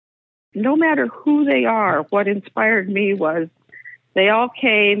no matter who they are, what inspired me was they all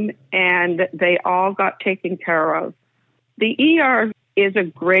came and they all got taken care of. The ER is a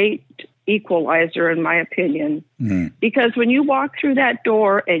great equalizer, in my opinion, because when you walk through that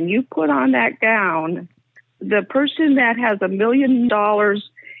door and you put on that gown, the person that has $1 million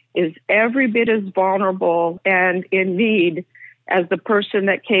is every bit as vulnerable and in need as the person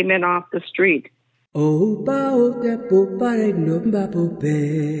that came in off the street. You're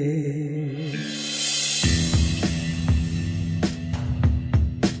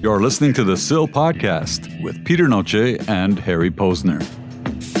listening to the SIL Podcast with Peter Noce and Harry Posner.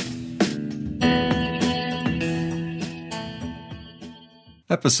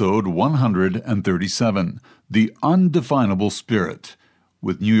 Episode 137, The Undefinable Spirit,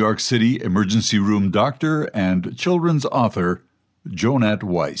 with New York City emergency room doctor and children's author, Joanette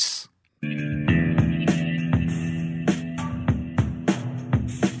Weisse.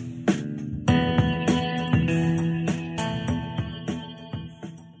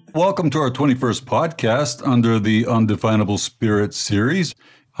 Welcome to our 21st podcast under the Undefinable Spirit series.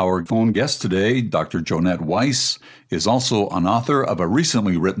 Our phone guest today, Dr. Joanette Weisse, is also an author of a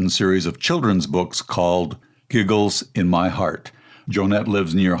recently written series of children's books called Giggles in My Heart. Joanette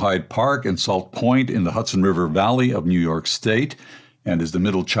lives near Hyde Park and Salt Point in the Hudson River Valley of New York State and is the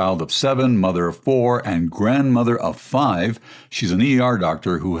middle child of 7, mother of 4, and grandmother of 5. She's an ER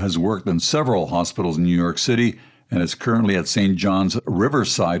doctor who has worked in several hospitals in New York City and is currently at St. John's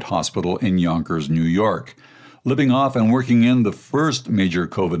Riverside Hospital in Yonkers, New York. Living off and working in the first major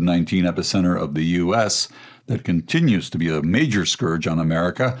COVID-19 epicenter of the U.S. that continues to be a major scourge on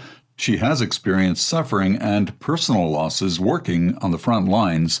America, she has experienced suffering and personal losses working on the front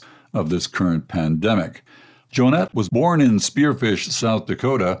lines of this current pandemic. Joanette was born in Spearfish, South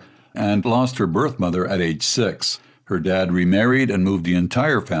Dakota, and lost her birth mother at age 6. Her dad remarried and moved the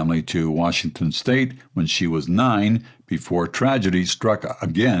entire family to Washington State when she was 9, before tragedy struck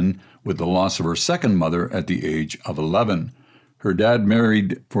again with the loss of her second mother at the age of 11. Her dad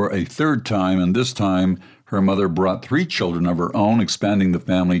married for a third time, and this time her mother brought 3 children of her own, expanding the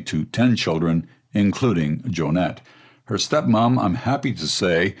family to 10 children, including Joanette. Her stepmom, I'm happy to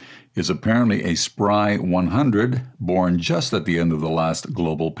say, is apparently a spry 100, born just at the end of the last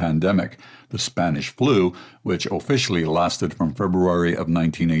global pandemic, the Spanish flu, which officially lasted from February of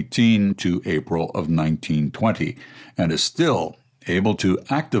 1918 to April of 1920, and is still able to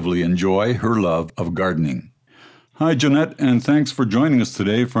actively enjoy her love of gardening. Hi, Joanette, and thanks for joining us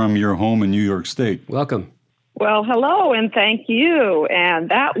today from your home in New York State. Welcome. Well, hello, and thank you. And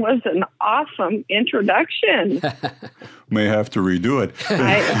that was an awesome introduction. May have to redo it.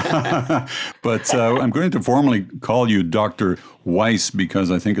 But I'm going to formally call you Dr. Weisse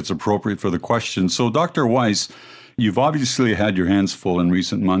because I think it's appropriate for the question. So, Dr. Weisse, you've obviously had your hands full in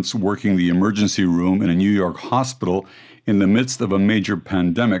recent months working the emergency room in a New York hospital in the midst of a major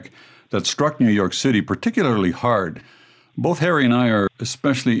pandemic that struck New York City particularly hard. Both Harry and I are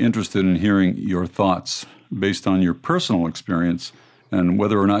especially interested in hearing your thoughts based on your personal experience and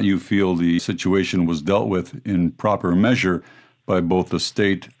whether or not you feel the situation was dealt with in proper measure by both the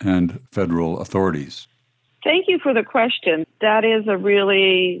state and federal authorities. Thank you for the question. That is a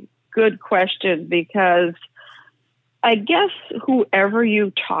really good question because I guess whoever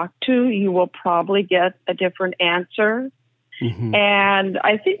you talk to, you will probably get a different answer. Mm-hmm. And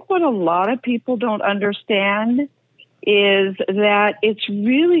I think what a lot of people don't understand is that it's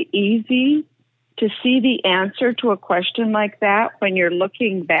really easy to see the answer to a question like that when you're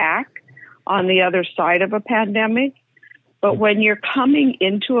looking back on the other side of a pandemic. But when you're coming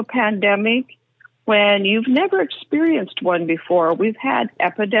into a pandemic, when you've never experienced one before, we've had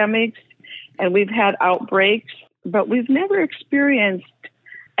epidemics and we've had outbreaks, but we've never experienced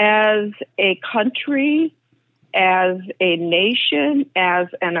as a country, as a nation, as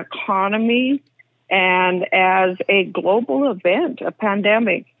an economy, and as a global event, a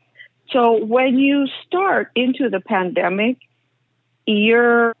pandemic. So when you start into the pandemic,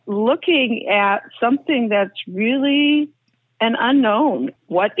 you're looking at something that's really an unknown.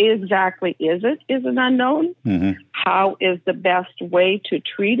 What exactly is it is an unknown. Mm-hmm. How is the best way to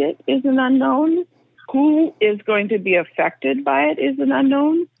treat it is an unknown. Who is going to be affected by it is an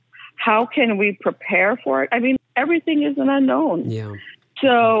unknown. How can we prepare for it? I mean, everything is an unknown. Yeah.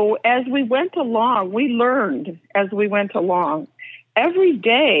 So as we went along, we learned as we went along. Every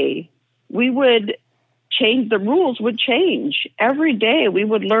day we would change, the rules would change. Every day we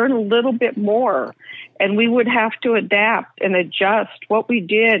would learn a little bit more, and we would have to adapt and adjust what we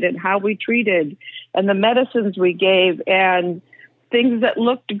did and how we treated and the medicines we gave. And things that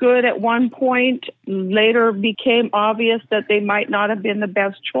looked good at one point later became obvious that they might not have been the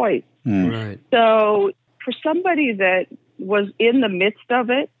best choice. Right. So for somebody that was in the midst of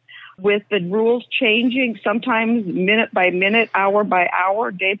it, with the rules changing, sometimes minute by minute, hour by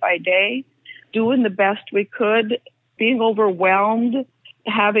hour, day by day, doing the best we could, being overwhelmed,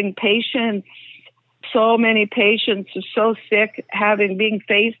 having patients, so many patients are so sick, being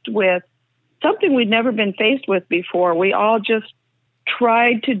faced with something we'd never been faced with before. We all just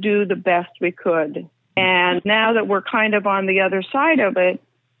tried to do the best we could. And now that we're kind of on the other side of it,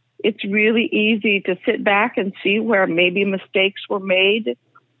 it's really easy to sit back and see where maybe mistakes were made,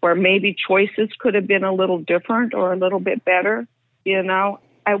 where maybe choices could have been a little different or a little bit better. You know,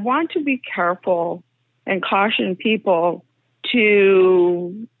 I want to be careful and caution people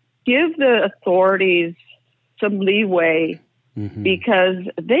to give the authorities some leeway because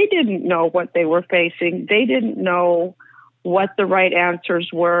they didn't know what they were facing. They didn't know what the right answers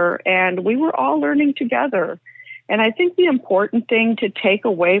were, and we were all learning together. And I think the important thing to take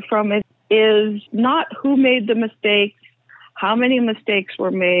away from it is not who made the mistakes, how many mistakes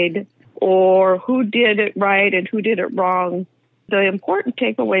were made, or who did it right and who did it wrong. The important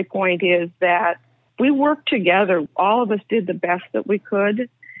takeaway point is that we worked together. All of us did the best that we could,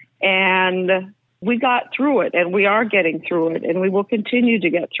 and we got through it, and we are getting through it, and we will continue to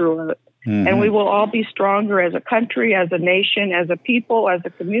get through it. And we will all be stronger as a country, as a nation, as a people, as a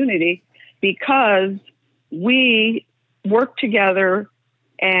community, because we worked together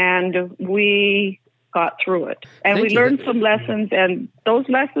and we got through it. And we learned some lessons, and those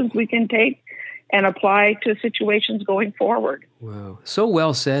lessons we can take and apply to situations going forward. Wow. So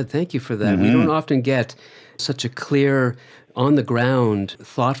well said. Thank you for that. We don't often get such a clear, on-the-ground,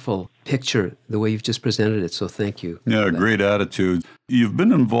 thoughtful picture the way you've just presented it. So thank you. Yeah, great attitude. You've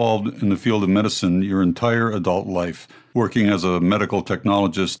been involved in the field of medicine your entire adult life, working as a medical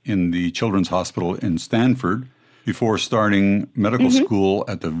technologist in the Children's Hospital in Stanford before starting medical school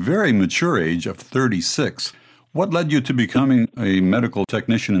at the very mature age of 36. What led you to becoming a medical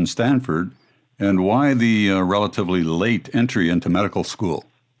technician in Stanford, and why the relatively late entry into medical school?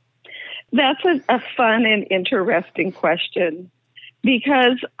 That's a fun and interesting question,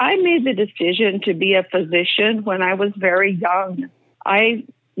 because I made the decision to be a physician when I was very young. I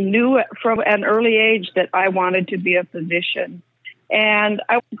knew from an early age that I wanted to be a physician. And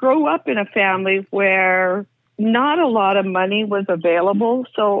I grew up in a family where not a lot of money was available.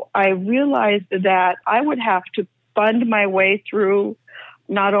 So I realized that I would have to fund my way through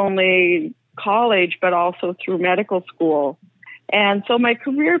not only college, but also through medical school. And so my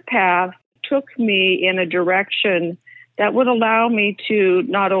career path took me in a direction that would allow me to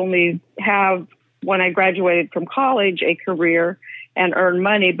not only have, when I graduated from college, a career and earn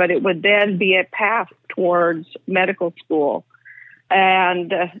money, but it would then be a path towards medical school.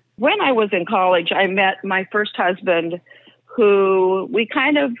 And when I was in college, I met my first husband, who we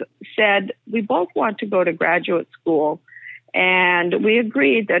kind of said we both want to go to graduate school. And we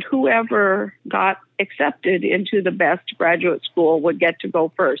agreed that whoever got accepted into the best graduate school would get to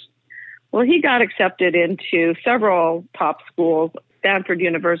go first. Well, he got accepted into several top schools, Stanford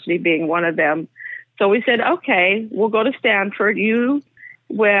University being one of them. So we said, okay, we'll go to Stanford. You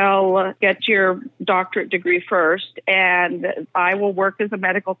will get your doctorate degree first, and I will work as a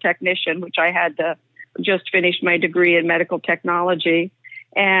medical technician, which I had just finished my degree in medical technology.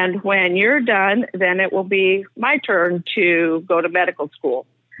 And when you're done, then it will be my turn to go to medical school.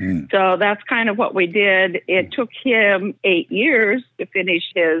 So that's kind of what we did. It took him 8 years to finish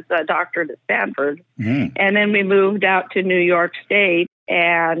his doctorate at Stanford. And then we moved out to New York State,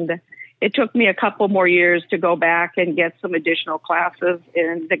 and it took me a couple more years to go back and get some additional classes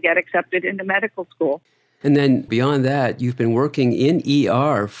and to get accepted into medical school. And then beyond that, you've been working in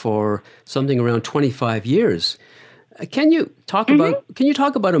ER for something around 25 years. Can you talk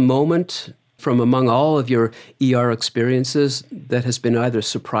about a moment from among all of your ER experiences that has been either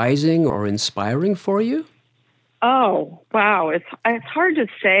surprising or inspiring for you? Oh, wow. It's hard to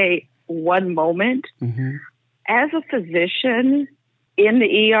say one moment. As a physician in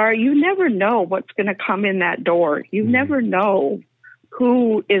the ER, you never know what's going to come in that door. You never know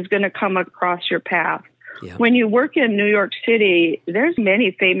who is going to come across your path. Yeah. When you work in New York City, there's many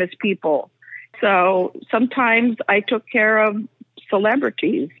famous people. So sometimes I took care of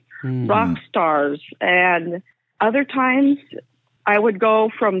celebrities, rock stars, and other times I would go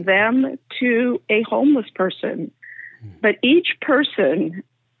from them to a homeless person. But each person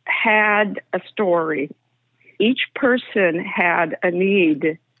had a story. Each person had a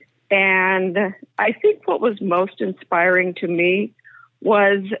need. And I think what was most inspiring to me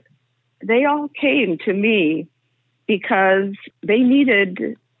was they all came to me because they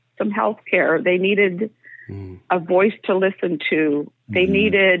needed some health care. They needed a voice to listen to. They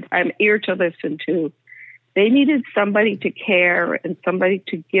needed an ear to listen to. They needed somebody to care and somebody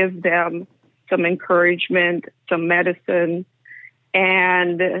to give them some encouragement, some medicine.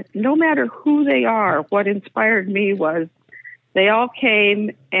 And no matter who they are, what inspired me was they all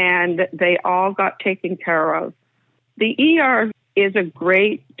came and they all got taken care of. The ER is a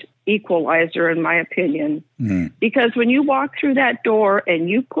great equalizer, in my opinion, because when you walk through that door and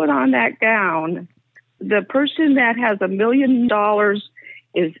you put on that gown, the person that has $1 million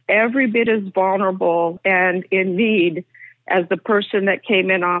is every bit as vulnerable and in need as the person that came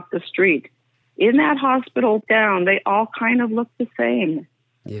in off the street. In that hospital gown, they all kind of look the same.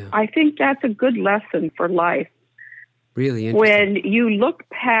 Yeah. I think that's a good lesson for life. Really interesting. When you look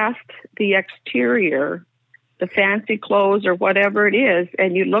past the exterior, the fancy clothes or whatever it is,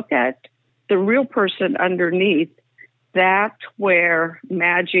 and you look at the real person underneath, that's where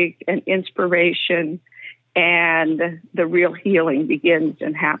magic and inspiration and the real healing begins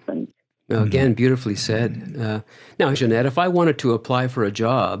and happens. Well, again, beautifully said. Now, Joanette, if I wanted to apply for a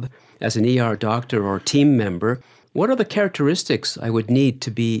job as an ER doctor or team member, what are the characteristics I would need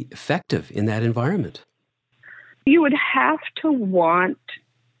to be effective in that environment? You would have to want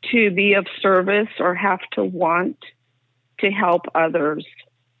to be of service or have to want to help others,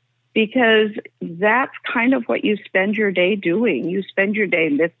 because that's kind of what you spend your day doing. You spend your day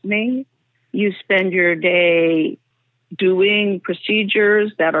listening. You spend your day doing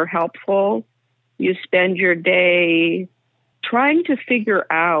procedures that are helpful. You spend your day trying to figure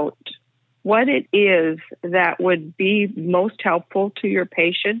out what it is that would be most helpful to your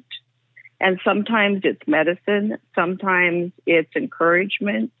patient. And sometimes it's medicine, sometimes it's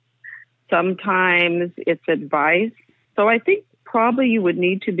encouragement, sometimes it's advice. So I think probably you would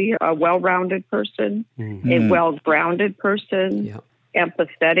need to be a well-rounded person, a well-grounded person,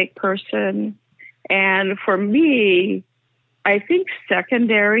 empathetic person. And for me, I think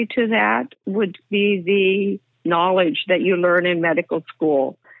secondary to that would be the knowledge that you learn in medical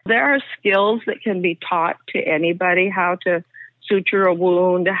school. There are skills that can be taught to anybody, how to suture a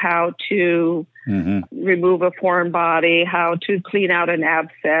wound, how to remove a foreign body, how to clean out an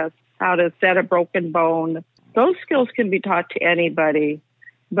abscess, how to set a broken bone. Those skills can be taught to anybody.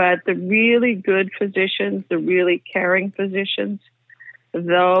 But the really good physicians, the really caring physicians,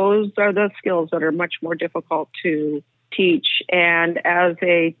 those are the skills that are much more difficult to teach. And as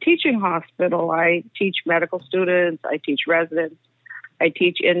a teaching hospital, I teach medical students, I teach residents, I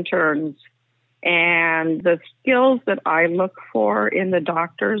teach interns. And the skills that I look for in the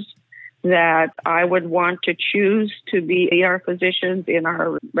doctors that I would want to choose to be ER physicians in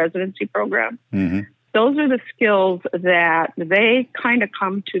our residency program, those are the skills that they kind of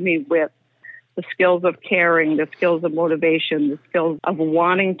come to me with. The skills of caring, the skills of motivation, the skills of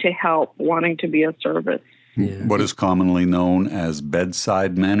wanting to help, wanting to be of service. Yeah. What is commonly known as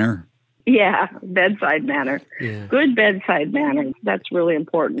bedside manner? Yeah, bedside manner. Yeah. Good bedside manner. That's really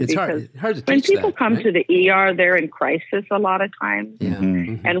important. It's because hard to teach when people that, come right? to the ER, they're in crisis a lot of times. Yeah.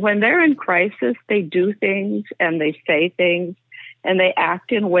 And when they're in crisis, they do things and they say things and they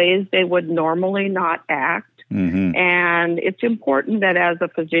act in ways they would normally not act. And it's important that as a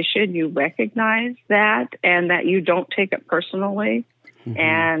physician, you recognize that and that you don't take it personally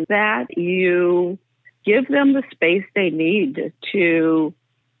and that you give them the space they need to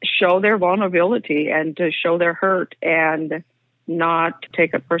show their vulnerability and to show their hurt and not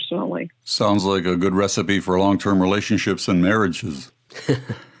take it personally. Sounds like a good recipe for long-term relationships and marriages.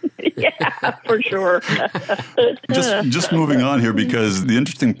 Yeah, for sure. Just moving on here, because the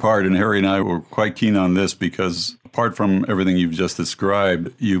interesting part, and Harry and I were quite keen on this, because apart from everything you've just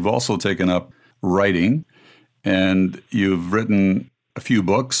described, you've also taken up writing, and you've written a few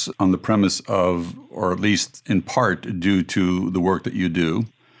books on the premise of, or at least in part due to the work that you do.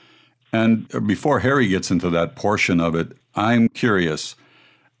 And before Harry gets into that portion of it, I'm curious,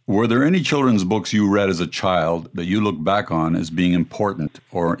 were there any children's books you read as a child that you look back on as being important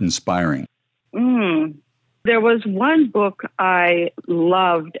or inspiring? There was one book I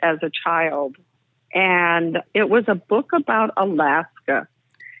loved as a child, and it was a book about Alaska,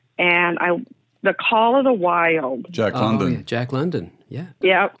 and The Call of the Wild. Jack London. Yeah. Jack London, yeah.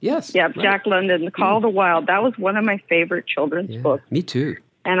 Yep. Yes. Yep, right. Jack London, The Call of the Wild. That was one of my favorite children's books. Me too.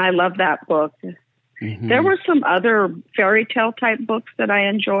 And I love that book. There were some other fairy tale type books that I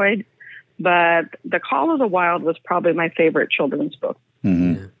enjoyed, but The Call of the Wild was probably my favorite children's book.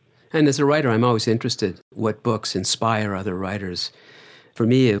 Yeah. And as a writer, I'm always interested what books inspire other writers. For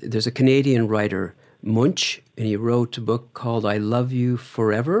me, there's a Canadian writer, Munch, and he wrote a book called I Love You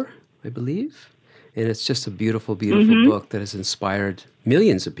Forever, I believe. And it's just a beautiful, beautiful book that has inspired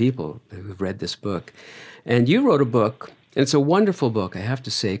millions of people who've read this book. And you wrote a book, and it's a wonderful book, I have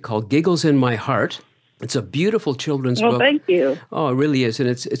to say, called Giggles in My Heart. It's a beautiful children's book. Well, thank you. Oh, it really is. And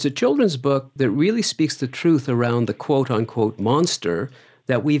it's a children's book that really speaks the truth around the quote-unquote monster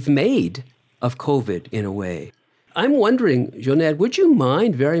that we've made of COVID in a way. I'm wondering, Joanette, would you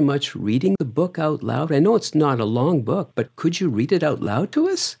mind very much reading the book out loud? I know it's not a long book, but could you read it out loud to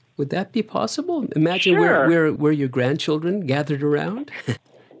us? Would that be possible? Imagine Sure. where your grandchildren gathered around.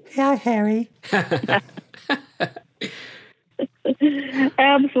 Yeah, Harry.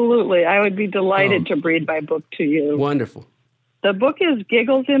 Absolutely. I would be delighted to read my book to you. Wonderful. The book is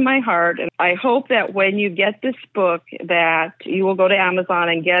Giggles in My Heart, and I hope that when you get this book that you will go to Amazon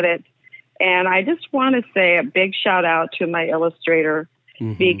and get it. And I just want to say a big shout out to my illustrator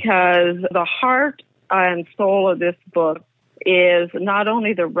because the heart and soul of this book is not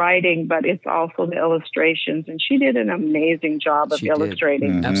only the writing, but it's also the illustrations. And she did an amazing job of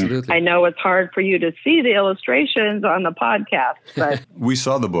illustrating. Absolutely. I know it's hard for you to see the illustrations on the podcast, but We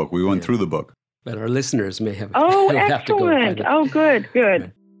saw the book. We went through the book. But our listeners may have, oh, have to go and excellent. find it. Oh, good.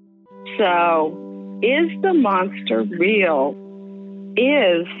 Right. So, is the monster real?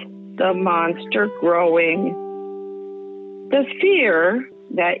 Is the monster growing? The fear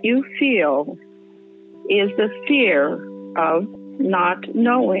that you feel is the fear of not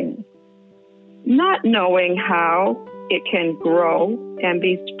knowing how it can grow and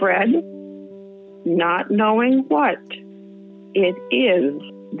be spread, not knowing what it is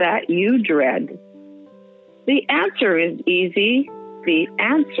that you dread. The answer is easy. The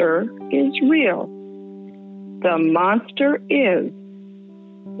answer is real. The monster is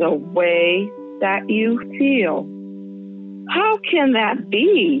the way that you feel. How can that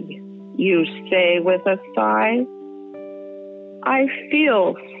be? You say with a sigh. I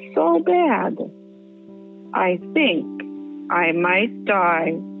feel so bad. I think I might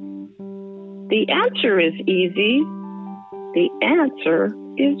die. The answer is easy. The answer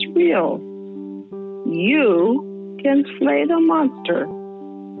is real. You can slay the monster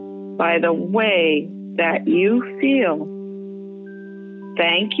by the way that you feel.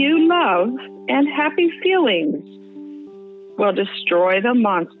 Thank you, love, and happy feelings will destroy the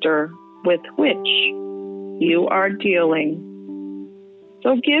monster with which you are dealing.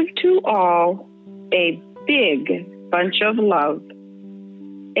 So give to all a big bunch of love.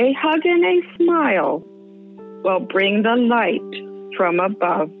 A hug and a smile will bring the light from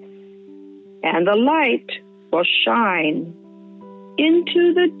above, and the light will shine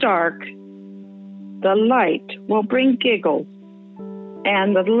into the dark. The light will bring giggles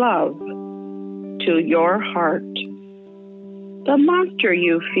and the love to your heart. The monster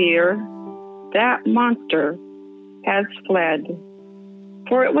you fear, that monster has fled,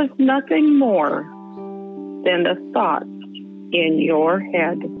 for it was nothing more than the thoughts in your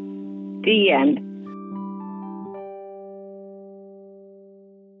head. The end.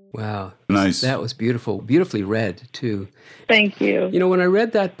 Wow. Nice. That was beautiful. Beautifully read, too. Thank you. You know, when I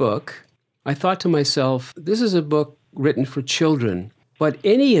read that book, I thought to myself, this is a book written for children, but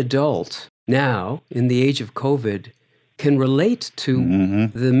any adult now, in the age of COVID, can relate to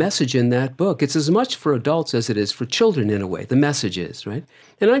the message in that book. It's as much for adults as it is for children in a way, the message is, right?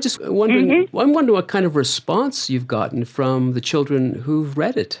 And I'm just wondering, I'm wondering what kind of response you've gotten from the children who've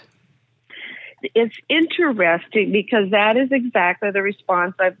read it. It's interesting because that is exactly the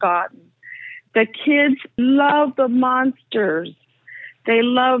response I've gotten. The kids love the monsters. They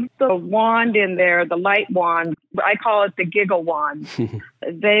love the wand in there, the light wand. I call it the giggle wand.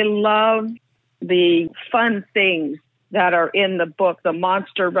 They love the fun things that are in the book, the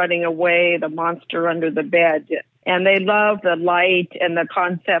monster running away, the monster under the bed. And they love the light and the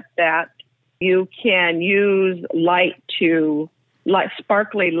concept that you can use light to, like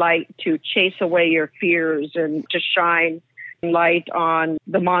sparkly light, to chase away your fears and to shine light on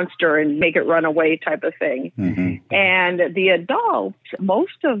the monster and make it run away type of thing. And the adults,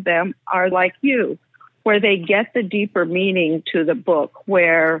 most of them are like you, where they get the deeper meaning to the book,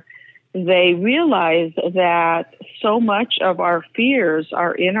 where they realize that so much of our fears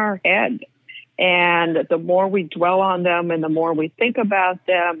are in our head. And the more we dwell on them and the more we think about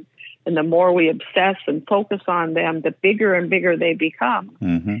them and the more we obsess and focus on them, the bigger and bigger they become.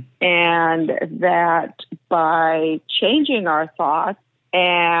 And that by changing our thoughts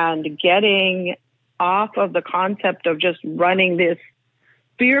and getting off of the concept of just running this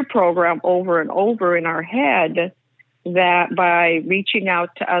fear program over and over in our head, that by reaching out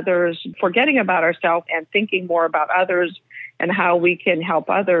to others, forgetting about ourselves and thinking more about others and how we can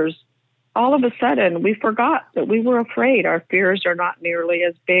help others, all of a sudden we forgot that we were afraid. Our fears are not nearly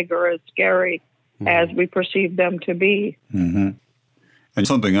as big or as scary as we perceive them to be. Mm-hmm. And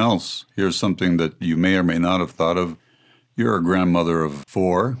something else, here's something that you may or may not have thought of. You're a grandmother of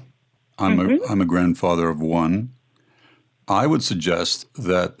 4. I'm a grandfather of 1. I would suggest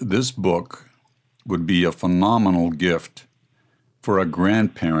that this book would be a phenomenal gift for a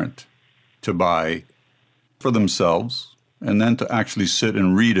grandparent to buy for themselves and then to actually sit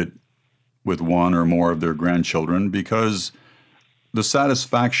and read it with 1 or more of their grandchildren, because the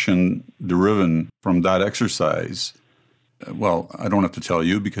satisfaction derived from that exercise, well, I don't have to tell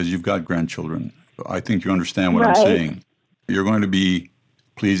you because you've got grandchildren. I think you understand what I'm saying. You're going to be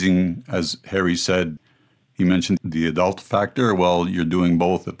pleasing, as Harry said. He mentioned the adult factor. Well, you're doing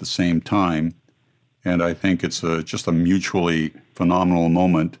both at the same time. And I think it's just a mutually phenomenal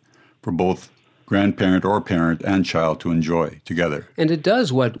moment for both grandparent or parent and child to enjoy together. And it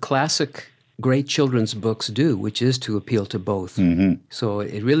does what classic great children's books do, which is to appeal to both. Mm-hmm. So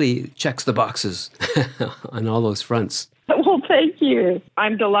it really checks the boxes on all those fronts. Well, thank you.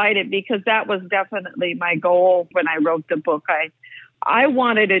 I'm delighted because that was definitely my goal when I wrote the book. I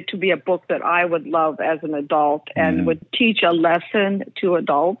wanted it to be a book that I would love as an adult and would teach a lesson to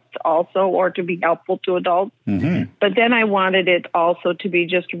adults also, or to be helpful to adults. Mm-hmm. But then I wanted it also to be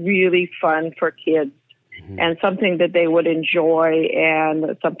just really fun for kids and something that they would enjoy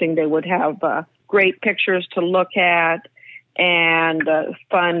and something they would have great pictures to look at and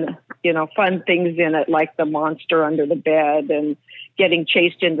fun things in it, like the monster under the bed and getting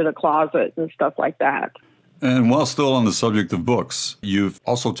chased into the closet and stuff like that. And while still on the subject of books, you've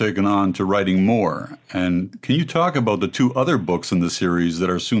also taken on to writing more. And can you talk about the 2 other books in the series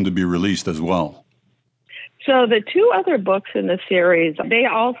that are soon to be released as well? So the 2 other books in the series, they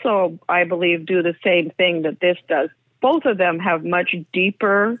also, I believe, do the same thing that this does. Both of them have much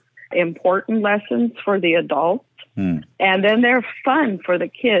deeper, important lessons for the adults. And then they're fun for the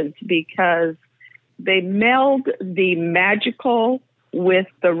kids because they meld the magical with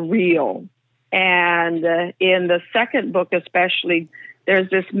the real. And in the second book especially, there's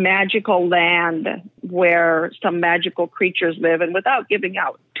this magical land where some magical creatures live. And without giving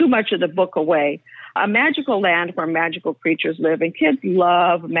out too much of the book away, a magical land where magical creatures live. And kids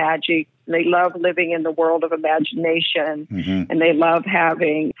love magic. They love living in the world of imagination. Mm-hmm. And they love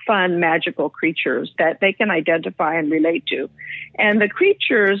having fun, magical creatures that they can identify and relate to. And the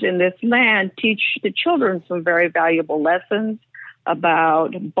creatures in this land teach the children some very valuable lessons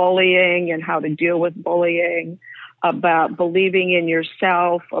about bullying and how to deal with bullying, about believing in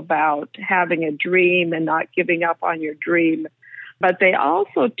yourself, about having a dream and not giving up on your dream. But they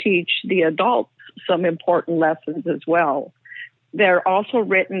also teach the adults some important lessons as well. They're also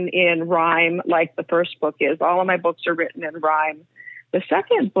written in rhyme, like the first book is. All of my books are written in rhyme. The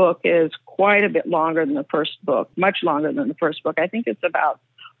second book is quite a bit longer than the first book, much longer than the first book. I think it's about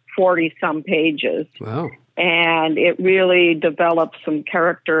 40-some pages. Wow. And it really develops some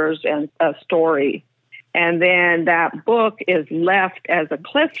characters and a story. And then that book is left as a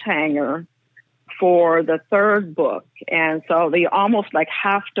cliffhanger for the third book. And so they almost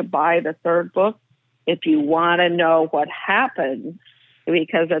have to buy the third book if you want to know what happens,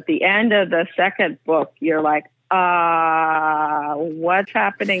 because at the end of the second book, you're like, what's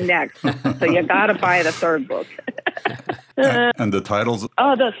happening next? So you got to buy the third book. And the titles?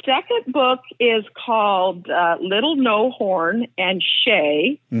 The second book is called Little No Horn and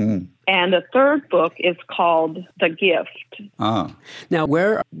Shay. Mm-hmm. And the third book is called The Gift. Ah. Now,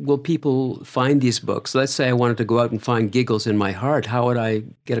 where will people find these books? Let's say I wanted to go out and find Giggles in My Heart. How would I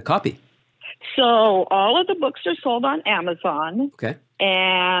get a copy? So all of the books are sold on Amazon. Okay.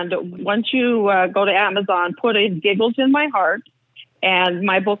 And once you go to Amazon, put in Giggles in My Heart, and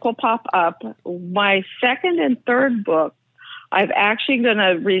my book will pop up. My second and third book, I'm actually going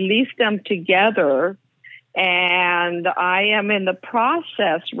to release them together. And I am in the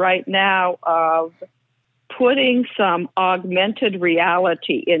process right now of putting some augmented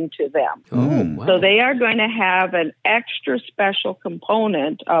reality into them. Oh, wow. So they are going to have an extra special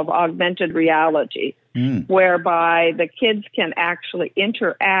component of augmented reality, whereby the kids can actually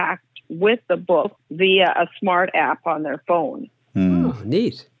interact with the book via a smart app on their phone. Oh,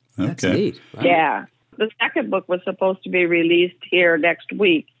 neat. That's neat. Wow. Yeah. The second book was supposed to be released here next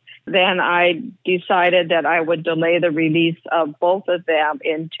week. Then I decided that I would delay the release of both of them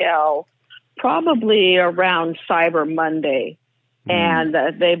until probably around Cyber Monday. And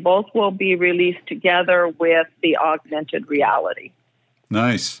they both will be released together with the augmented reality.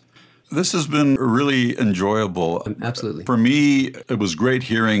 Nice. This has been really enjoyable. Absolutely. For me, it was great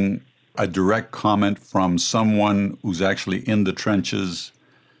hearing a direct comment from someone who's actually in the trenches,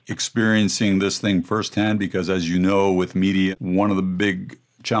 experiencing this thing firsthand, because as you know, with media, one of the big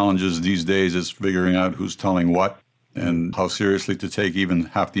challenges these days is figuring out who's telling what and how seriously to take even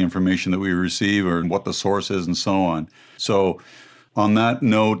half the information that we receive or what the source is and so on. So on that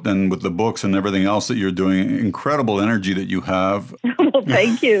note, and with the books and everything else that you're doing, incredible energy that you have. Well,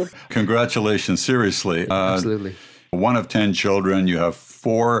 thank you. Congratulations, seriously. Absolutely. 1 of 10 children, you have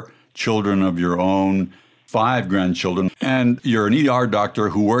 4 children of your own, 5 grandchildren, and you're an ER doctor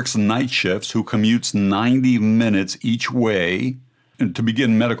who works night shifts, who commutes 90 minutes each way, and to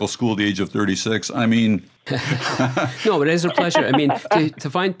begin medical school at the age of 36. I mean... No, but it is a pleasure. I mean, to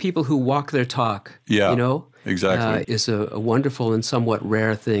find people who walk their talk, exactly. is a wonderful and somewhat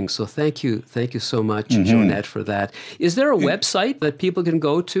rare thing. So thank you so much, Joanette, for that. Is there a website that people can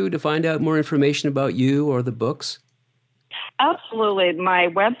go to find out more information about you or the books? Absolutely. My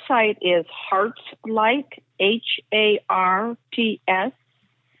website is Heartslight,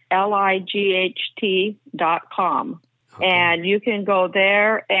 HARTSLIGHT.com. Okay. And you can go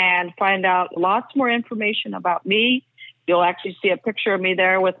there and find out lots more information about me. You'll actually see a picture of me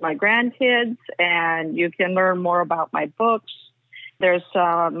there with my grandkids, and you can learn more about my books. There's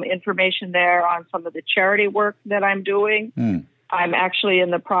some information there on some of the charity work that I'm doing. I'm actually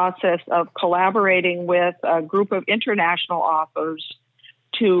in the process of collaborating with a group of international authors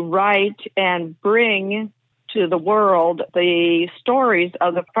to write and bring to the world the stories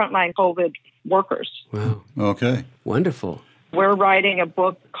of the frontline COVID workers. Wow. Okay. Wonderful. We're writing a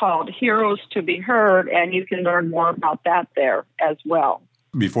book called Heroes to be Heard, and you can learn more about that there as well.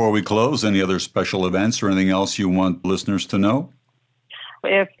 Before we close, any other special events or anything else you want listeners to know?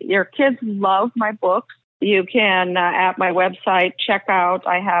 If your kids love my books, you can, at my website, check out,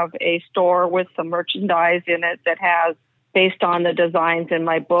 I have a store with some merchandise in it that has, based on the designs in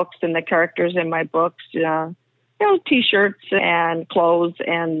my books and the characters in my books, T-shirts and clothes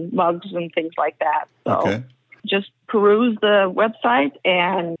and mugs and things like that. So okay. Just peruse the website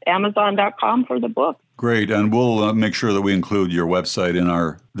and Amazon.com for the book. Great. And we'll make sure that we include your website in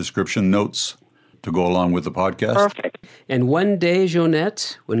our description notes to go along with the podcast. Perfect. And one day,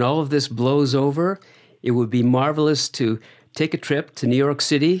 Joanette, when all of this blows over, it would be marvelous to take a trip to New York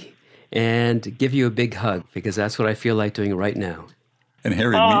City and give you a big hug, because that's what I feel like doing right now. And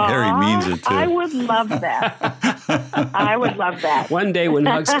Harry means it too. I would love that. I would love that. One day when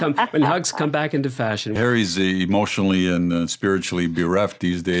hugs come back into fashion. Harry's emotionally and spiritually bereft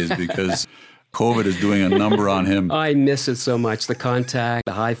these days because COVID is doing a number on him. I miss it so much. The contact,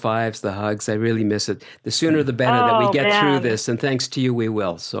 the high fives, the hugs. I really miss it. The sooner the better that we get through this. And thanks to you, we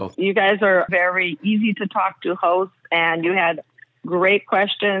will. So you guys are very easy to talk to hosts, and you had great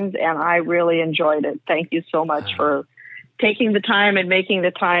questions, and I really enjoyed it. Thank you so much for taking the time and making the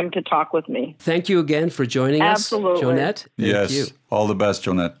time to talk with me. Thank you again for joining us, Joanette. Thank you. All the best,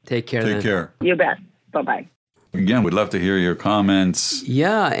 Joanette. Take care. Take care. You bet. Bye-bye. Again, we'd love to hear your comments.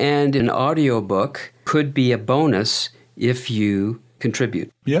 Yeah, and an audiobook could be a bonus if you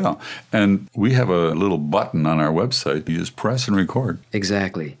contribute. Yeah, and we have a little button on our website. You just press and record.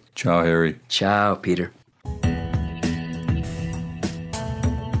 Exactly. Ciao, Harry. Ciao, Peter.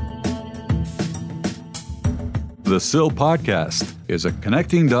 The SIL Podcast is a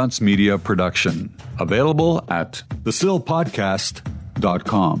Connecting Dots Media production, available at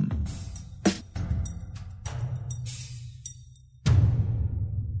thesilpodcast.com.